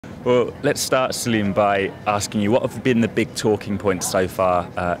Well, let's start, Saleem, by asking you what have been the big talking points so far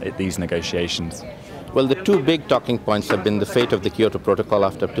at these negotiations? Well, the two big talking points have been the fate of the Kyoto Protocol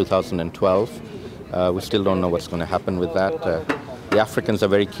after 2012. We still don't know what's going to happen with that. The Africans are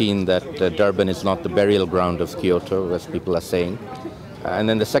very keen that Durban is not the burial ground of Kyoto, as people are saying. And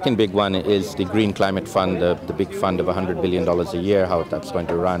then the second big one is the Green Climate Fund, the big fund of $100 billion a year, how that's going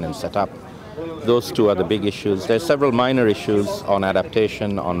to run and set up. Those two are the big issues. There's several minor issues on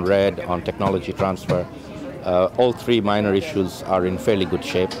adaptation, on RED, on technology transfer. All three minor issues are in fairly good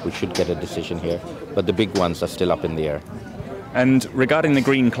shape. We should get a decision here, but the big ones are still up in the air. And regarding the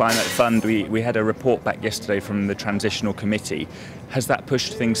Green Climate Fund, we had a report back yesterday from the Transitional Committee. Has that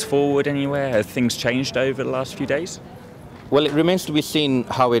pushed things forward anywhere? Have things changed over the last few days? Well, it remains to be seen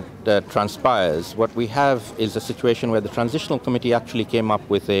how it transpires. What we have is a situation where the Transitional Committee actually came up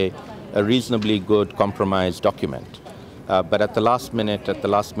with a reasonably good compromise document. But at the last minute, at the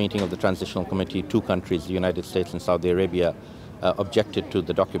last meeting of the Transitional Committee, two countries, the United States and Saudi Arabia, objected to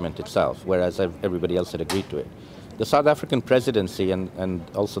the document itself, whereas everybody else had agreed to it. The South African presidency and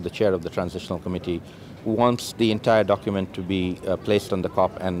also the chair of the Transitional Committee wants the entire document to be placed on the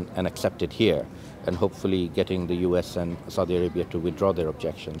COP and accepted here, and hopefully getting the US and Saudi Arabia to withdraw their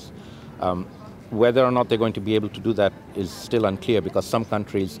objections. Whether or not they're going to be able to do that is still unclear, because some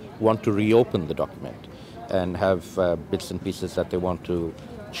countries want to reopen the document and have bits and pieces that they want to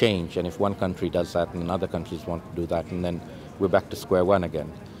change. And if one country does that and other countries want to do that, and then we're back to square one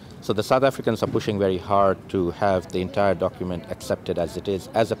again. So the South Africans are pushing very hard to have the entire document accepted as it is,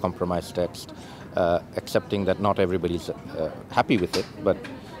 as a compromise text, accepting that not everybody's happy with it, but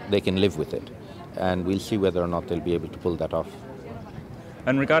they can live with it. And we'll see whether or not they'll be able to pull that off.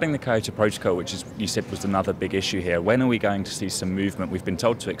 And regarding the Kyoto Protocol, which is, you said, was another big issue here, when are we going to see some movement? We've been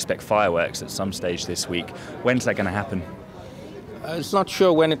told to expect fireworks at some stage this week. When's that going to happen? It's not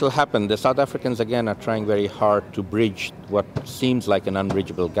sure when it'll happen. The South Africans, again, are trying very hard to bridge what seems like an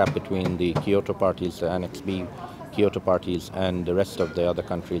unbridgeable gap between the Kyoto parties, the Annex B Kyoto parties, and the rest of the other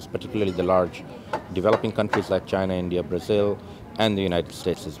countries, particularly the large developing countries like China, India, Brazil, and the United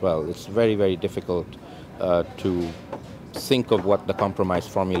States as well. It's very, very difficult to think of what the compromise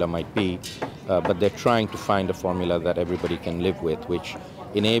formula might be, but they're trying to find a formula that everybody can live with, which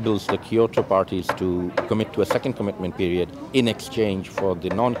enables the Kyoto parties to commit to a second commitment period in exchange for the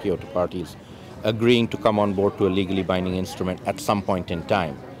non-Kyoto parties agreeing to come on board to a legally binding instrument at some point in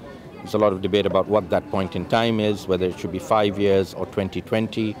time. There's a lot of debate about what that point in time is, whether it should be 5 years or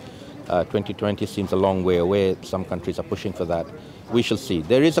 2020. 2020 seems a long way away. Some countries are pushing for that. We shall see.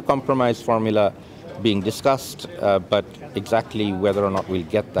 There is a compromise formula being discussed, but exactly whether or not we'll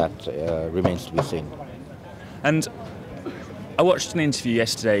get that remains to be seen. And I watched an interview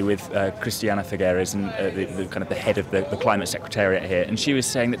yesterday with Christiana Figueres, and the kind of the head of the climate secretariat here, and she was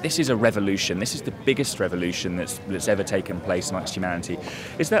saying that this is a revolution. This is the biggest revolution that's ever taken place amongst humanity.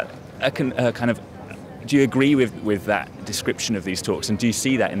 Is that a kind of? Do you agree with that description of these talks, and do you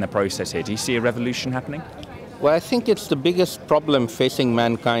see that in the process here? Do you see a revolution happening? Well, I think it's the biggest problem facing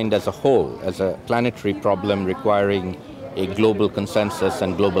mankind as a whole, as a planetary problem requiring a global consensus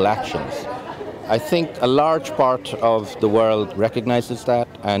and global actions. I think a large part of the world recognizes that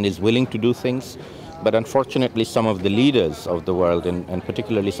and is willing to do things, but unfortunately some of the leaders of the world, and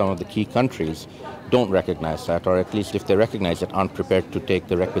particularly some of the key countries, don't recognize that, or at least if they recognize it, aren't prepared to take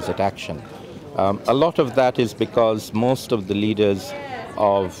the requisite action. A lot of that is because most of the leaders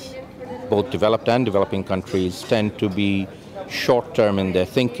of both developed and developing countries tend to be short-term in their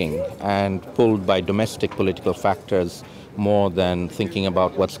thinking and pulled by domestic political factors more than thinking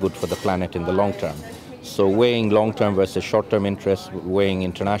about what's good for the planet in the long term. So weighing long-term versus short-term interests, weighing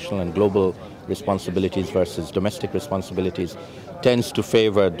international and global responsibilities versus domestic responsibilities, tends to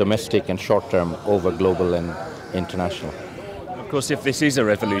favor domestic and short-term over global and international. Of course, if this is a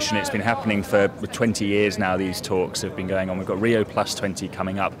revolution, it's been happening for 20 years now. These talks have been going on. We've got Rio Plus 20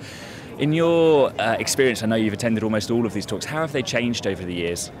 coming up. In your experience, I know you've attended almost all of these talks. How have they changed over the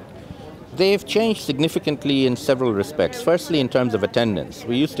years? They've changed significantly in several respects. Firstly, in terms of attendance.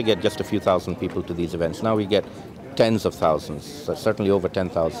 We used to get just a few thousand people to these events. Now we get tens of thousands, certainly over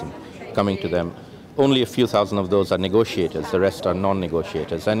 10,000 coming to them. Only a few thousand of those are negotiators, the rest are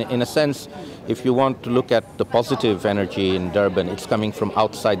non-negotiators. And in a sense, if you want to look at the positive energy in Durban, it's coming from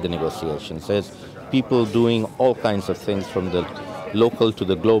outside the negotiations. There's people doing all kinds of things, from the local to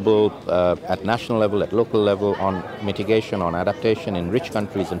the global, at national level, at local level, on mitigation, on adaptation in rich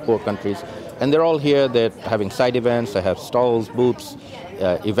countries and poor countries. And they're all here, they're having side events, they have stalls, booths,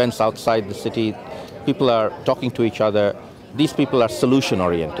 events outside the city. People are talking to each other, these people are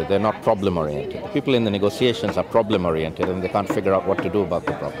solution-oriented, they're not problem-oriented. The people in the negotiations are problem-oriented and they can't figure out what to do about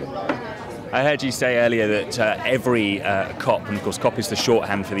the problem. I heard you say earlier that every COP, and of course COP is the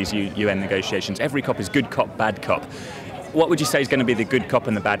shorthand for these UN negotiations, every COP is good COP, bad COP. What would you say is going to be the good COP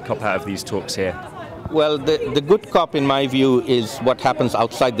and the bad COP out of these talks here? Well, the good COP, in my view, is what happens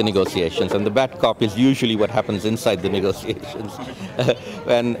outside the negotiations, and the bad COP is usually what happens inside the negotiations.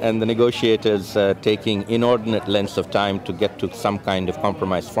 and the negotiators taking inordinate lengths of time to get to some kind of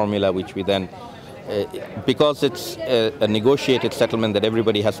compromise formula, which we then, because it's a negotiated settlement that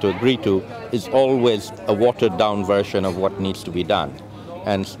everybody has to agree to, is always a watered-down version of what needs to be done,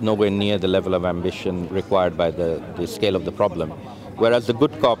 and nowhere near the level of ambition required by the scale of the problem. Whereas the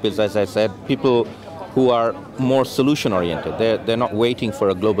good COP is, as I said, people who are more solution-oriented. They're not waiting for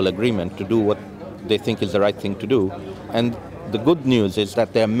a global agreement to do what they think is the right thing to do. And the good news is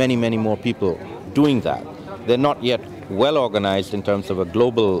that there are many, many more people doing that. They're not yet well organized in terms of a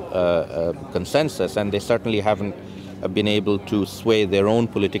global consensus, and they certainly haven't been able to sway their own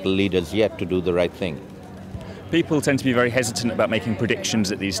political leaders yet to do the right thing. People tend to be very hesitant about making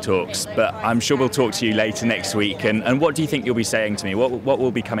predictions at these talks, but I'm sure we'll talk to you later next week. And what do you think you'll be saying to me? What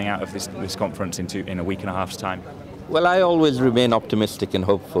will be coming out of this conference in a week and a half's time? Well, I always remain optimistic and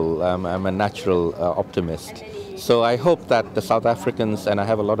hopeful. I'm a natural optimist. So I hope that the South Africans, and I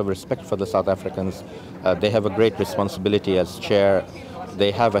have a lot of respect for the South Africans, they have a great responsibility as chair.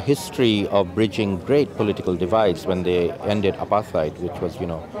 They have a history of bridging great political divides when they ended apartheid, which was,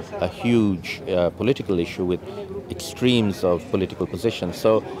 a huge political issue with extremes of political positions.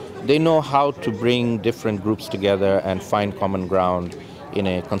 So they know how to bring different groups together and find common ground in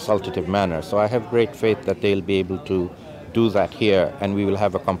a consultative manner. So I have great faith that they'll be able to do that here, and we will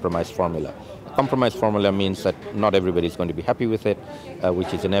have a compromise formula. Compromise formula means that not everybody is going to be happy with it,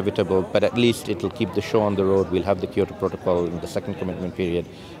 which is inevitable, but at least it will keep the show on the road. We'll have the Kyoto Protocol in the second commitment period,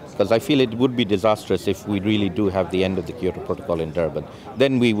 because I feel it would be disastrous if we really do have the end of the Kyoto Protocol in Durban.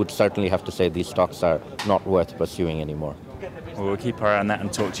 Then we would certainly have to say these talks are not worth pursuing anymore. Well, we'll keep our eye on that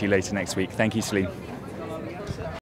and talk to you later next week. Thank you, Saleem.